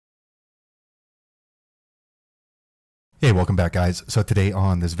Hey, welcome back guys. So today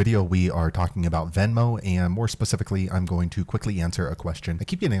on this video, we are talking about Venmo, and more specifically, I'm going to quickly answer a question I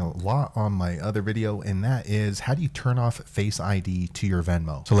keep getting a lot on my other video, and that is, how do you turn off Face ID to your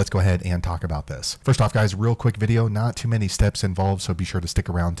Venmo? So let's go ahead and talk about this. First off guys, real quick video, not too many steps involved, so be sure to stick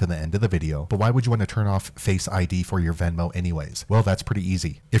around to the end of the video. But why would you want to turn off Face ID for your Venmo anyways? Well, that's pretty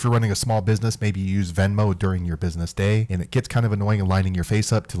easy. If you're running a small business, maybe you use Venmo during your business day, and it gets kind of annoying lining your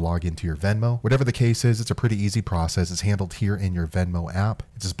face up to log into your Venmo. Whatever the case is, it's a pretty easy process. It's handled here in your Venmo app.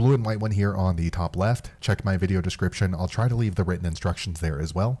 It's this blue and white one here on the top left. Check my video description. I'll try to leave the written instructions there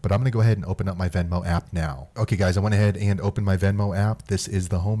as well, but I'm going to go ahead and open up my Venmo app now. Okay guys, I went ahead and opened my Venmo app. This is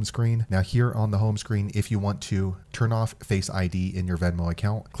the home screen. Now here on the home screen, if you want to turn off Face ID in your Venmo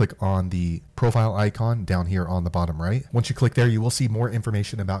account, click on the profile icon down here on the bottom right. Once you click there, you will see more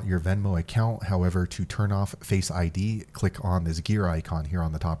information about your Venmo account. However, to turn off Face ID, click on this gear icon here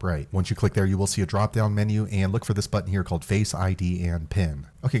on the top right. Once you click there, you will see a drop down menu and look for this button here called Face ID and PIN.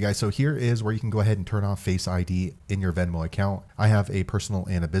 Okay guys, so here is where you can go ahead and turn off Face ID in your Venmo account. I have a personal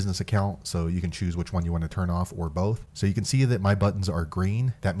and a business account, so you can choose which one you want to turn off or both. So you can see that my buttons are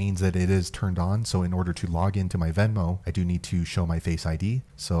green. That means that it is turned on. So in order to log into my Venmo, I do need to show my Face ID.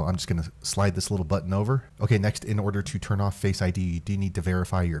 So I'm just going to slide this little button over. Okay, next, in order to turn off Face ID, you do need to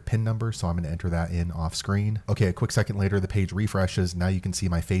verify your PIN number. So I'm going to enter that in off screen. Okay, a quick second later, the page refreshes. Now you can see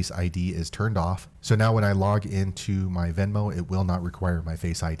my Face ID is turned off. So now when I log into my Venmo, it will not require my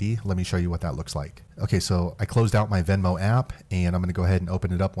Face ID. Let me show you what that looks like. Okay, so I closed out my Venmo app and I'm going to go ahead and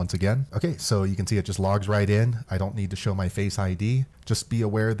open it up once again. Okay, so you can see it just logs right in. I don't need to show my Face ID. Just be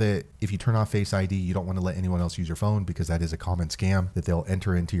aware that if you turn off Face ID, you don't want to let anyone else use your phone, because that is a common scam that they'll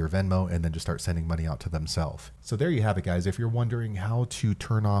enter into your Venmo and then just start sending money out to themselves. So there you have it guys. If you're wondering how to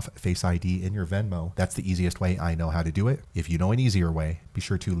turn off Face ID in your Venmo, that's the easiest way I know how to do it. If you know an easier way, be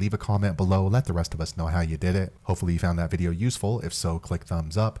sure to leave a comment below. Let the rest of us know how you did it. Hopefully you found that video useful. If so, click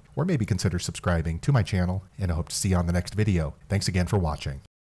thumbs up or maybe consider subscribing to my channel, and I hope to see you on the next video. Thanks again for watching.